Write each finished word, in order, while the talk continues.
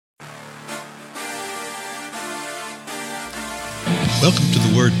Welcome to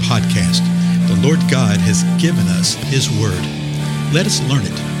the Word Podcast. The Lord God has given us His Word. Let us learn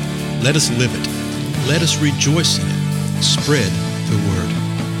it. Let us live it. Let us rejoice in it. Spread the Word.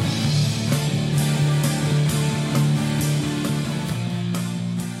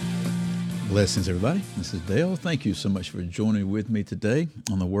 Blessings, everybody. This is Dale. Thank you so much for joining with me today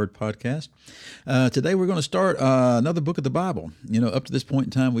on the Word Podcast. Today we're going to start another book of the Bible. Up to this point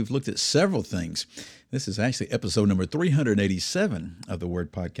in time, we've looked at several things. This is actually episode number 387 of the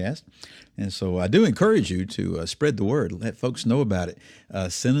Word Podcast. And so I do encourage you to spread the word. Let folks know about it.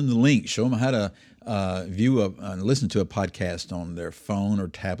 Send them the link. Show them how to listen to a podcast on their phone or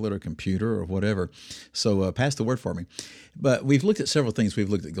tablet or computer or whatever. So pass the word for me. But we've looked at several things. We've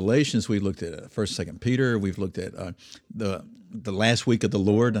looked at Galatians. We've looked at 1st, 2nd Peter. We've looked at the last week of the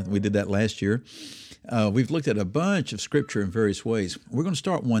Lord. We did that last year. We've looked at a bunch of scripture in various ways. We're going to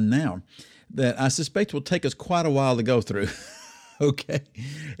start one now that I suspect will take us quite a while to go through. Okay.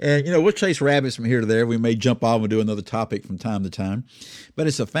 And, we'll chase rabbits from here to there. We may jump off and do another topic from time to time. But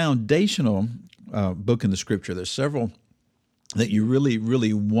it's a foundational book in the Scripture. There's several that you really,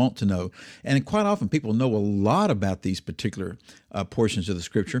 really want to know. And quite often people know a lot about these particular portions of the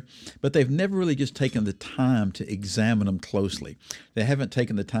Scripture, but they've never really just taken the time to examine them closely. They haven't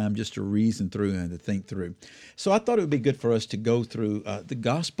taken the time just to reason through and to think through. So I thought it would be good for us to go through the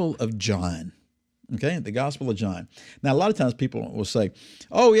Gospel of John. Okay, the Gospel of John. Now, a lot of times people will say,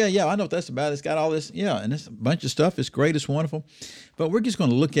 oh, yeah, I know what that's about. It's got all this. Yeah, and it's a bunch of stuff. It's great. It's wonderful. But we're just going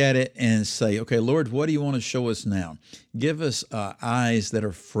to look at it and say, okay, Lord, what do you want to show us now? Give us eyes that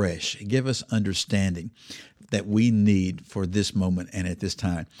are fresh. Give us understanding that we need for this moment and at this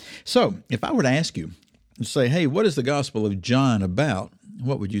time. So if I were to ask you and say, hey, what is the Gospel of John about?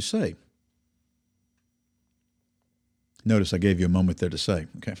 What would you say? Notice I gave you a moment there to say,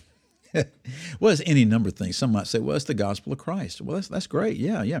 okay. Well, it's any number of things. Some might say, well, it's the gospel of Christ. Well, that's great.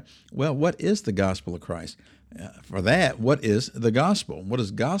 Yeah. Well, what is the gospel of Christ? For that, what is the gospel? What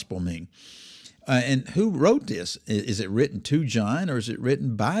does gospel mean? And who wrote this? Is it written to John or is it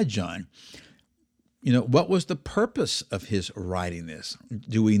written by John? What was the purpose of his writing this?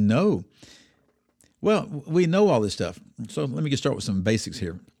 Do we know? Well, we know all this stuff. So let me get started with some basics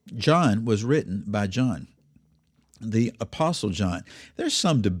here. John was written by John, the Apostle John. There's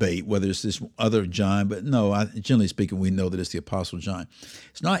some debate whether it's this other John, but no, generally speaking, we know that it's the Apostle John.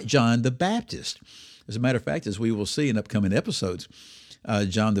 It's not John the Baptist. As a matter of fact, as we will see in upcoming episodes,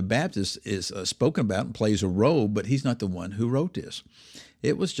 John the Baptist is spoken about and plays a role, but he's not the one who wrote this.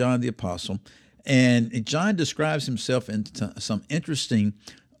 It was John the Apostle, and John describes himself in some interesting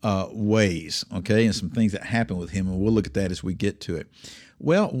ways, okay, and some things that happen with him, and we'll look at that as we get to it.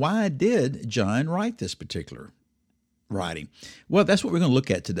 Well, why did John write this particular writing? Well, that's what we're going to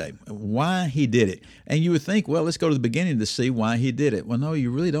look at today, why he did it. And you would think, well, let's go to the beginning to see why he did it. Well, no, you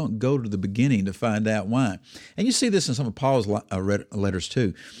really don't go to the beginning to find out why. And you see this in some of Paul's letters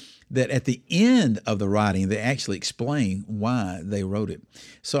too, that at the end of the writing, they actually explain why they wrote it.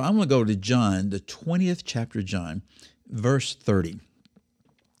 So I'm going to go to John, the 20th chapter of John, verse 30.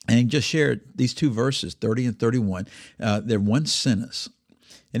 And just share these two verses, 30 and 31. They're one sentence.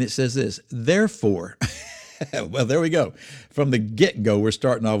 And it says this, therefore... Well, there we go. From the get-go, we're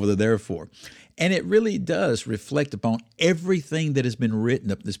starting off with a therefore. And it really does reflect upon everything that has been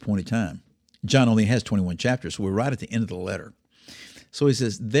written up to this point in time. John only has 21 chapters, so we're right at the end of the letter. So he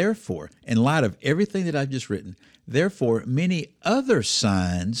says, therefore, in light of everything that I've just written, therefore, many other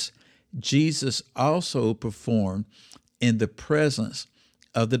signs Jesus also performed in the presence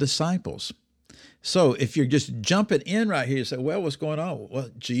of the disciples. So if you're just jumping in right here, you say, well, what's going on? Well,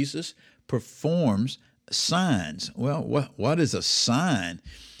 Jesus performs signs. Well, what is a sign?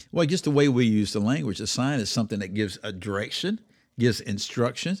 Well, just the way we use the language, a sign is something that gives a direction, gives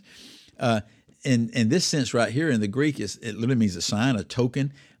instructions. In this sense right here in the Greek, it literally means a sign, a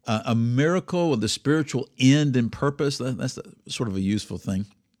token, a miracle with the spiritual end and purpose. That's sort of a useful thing.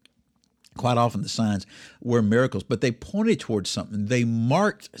 Quite often the signs were miracles, but they pointed towards something. They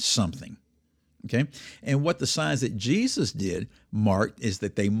marked something. Okay, and what the signs that Jesus did marked is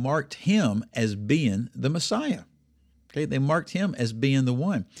that they marked him as being the Messiah. Okay, they marked him as being the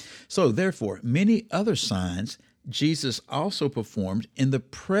one. So therefore, many other signs Jesus also performed in the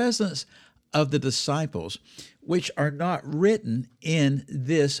presence of the disciples, which are not written in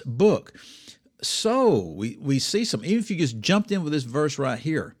this book. So we see some, even if you just jumped in with this verse right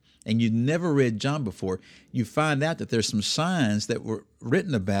here, and you never read John before, you find out that there's some signs that were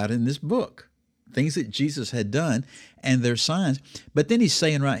written about in this book. Things that Jesus had done, and their signs. But then he's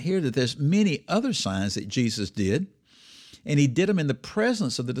saying right here that there's many other signs that Jesus did, and he did them in the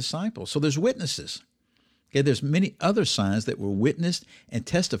presence of the disciples. So there's witnesses. Okay, there's many other signs that were witnessed and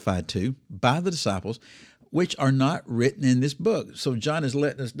testified to by the disciples, which are not written in this book. So John is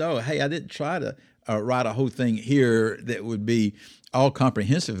letting us know, hey, I didn't try to write a whole thing here that would be all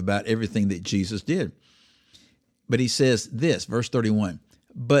comprehensive about everything that Jesus did. But he says this, verse 31,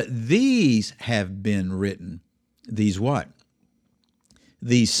 but these have been written. These what?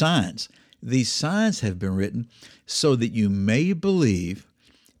 These signs. These signs have been written so that you may believe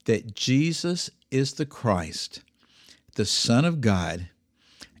that Jesus is the Christ, the Son of God,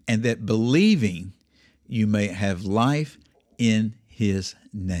 and that believing you may have life in his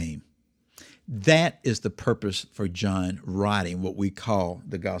name. That is the purpose for John writing what we call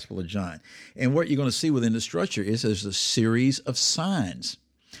the Gospel of John. And what you're going to see within the structure is there's a series of signs.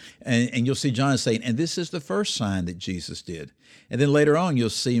 And you'll see John saying, and this is the first sign that Jesus did. And then later on, you'll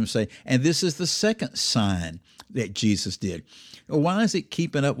see him say, and this is the second sign that Jesus did. Well, why is it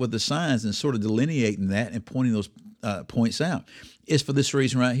keeping up with the signs and sort of delineating that and pointing those points out? It's for this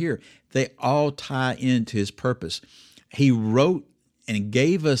reason right here. They all tie into his purpose. He wrote and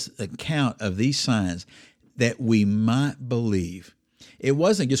gave us account of these signs that we might believe. It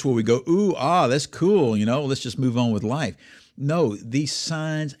wasn't just where we go, ooh, that's cool, let's just move on with life. No, these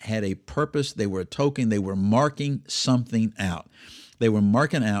signs had a purpose. They were a token. They were marking something out. They were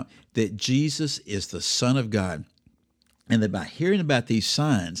marking out that Jesus is the Son of God. And that by hearing about these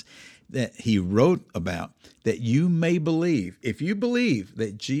signs that he wrote about, that you may believe. If you believe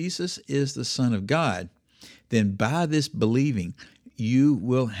that Jesus is the Son of God, then by this believing, you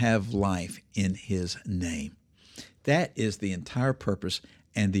will have life in his name. That is the entire purpose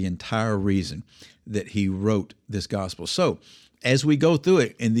and the entire reason that he wrote this gospel. So as we go through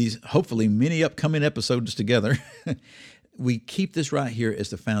it in these hopefully many upcoming episodes together, we keep this right here as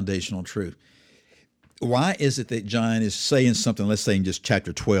the foundational truth. Why is it that John is saying something, let's say in just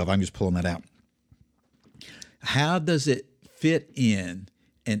chapter 12, I'm just pulling that out. How does it fit in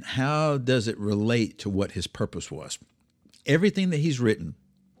and how does it relate to what his purpose was? Everything that he's written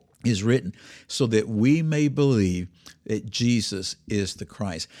is written so that we may believe that Jesus is the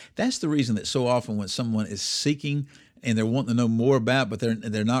Christ. That's the reason that so often when someone is seeking and they're wanting to know more about, but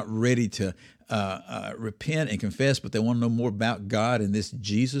they're not ready to repent and confess, but they want to know more about God and this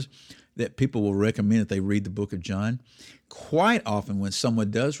Jesus, that people will recommend that they read the book of John. Quite often when someone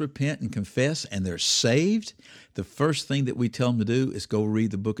does repent and confess and they're saved, the first thing that we tell them to do is go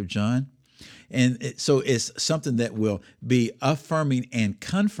read the book of John. And so it's something that will be affirming and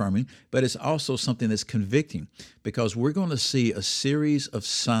confirming, but it's also something that's convicting because we're going to see a series of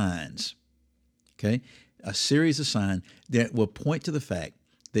signs, okay? A series of signs that will point to the fact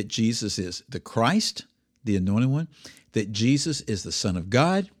that Jesus is the Christ, the Anointed One, that Jesus is the Son of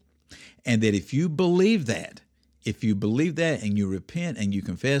God, and that if you believe that and you repent and you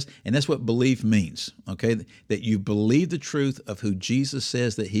confess, and that's what belief means, okay? That you believe the truth of who Jesus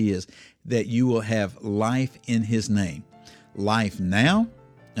says that he is, that you will have life in his name. Life now,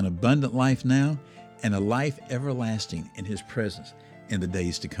 an abundant life now, and a life everlasting in his presence in the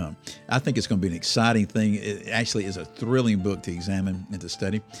days to come. I think it's going to be an exciting thing. It actually is a thrilling book to examine and to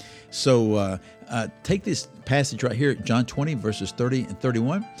study. So take this passage right here, John 20, verses 30 and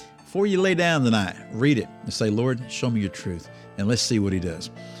 31. Before you lay down tonight, read it and say, Lord, show me your truth, and let's see what he does.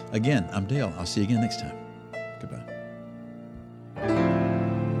 Again, I'm Dale. I'll see you again next time.